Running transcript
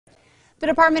The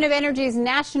Department of Energy's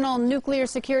National Nuclear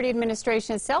Security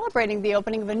Administration is celebrating the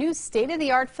opening of a new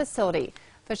state-of-the-art facility.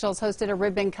 Officials hosted a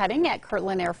ribbon cutting at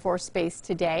Kirtland Air Force Base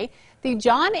today. The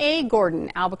John A.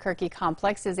 Gordon Albuquerque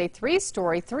complex is a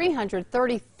three-story,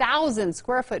 330,000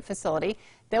 square foot facility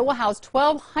that will house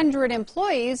 1,200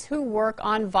 employees who work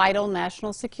on vital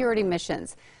national security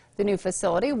missions. The new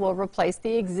facility will replace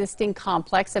the existing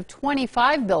complex of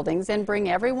 25 buildings and bring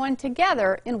everyone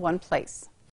together in one place.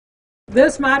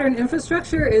 This modern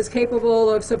infrastructure is capable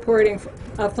of supporting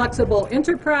a flexible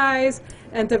enterprise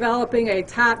and developing a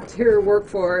top-tier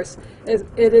workforce.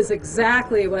 It is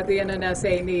exactly what the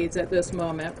NNSA needs at this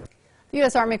moment. The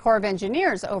U.S. Army Corps of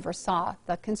Engineers oversaw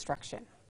the construction.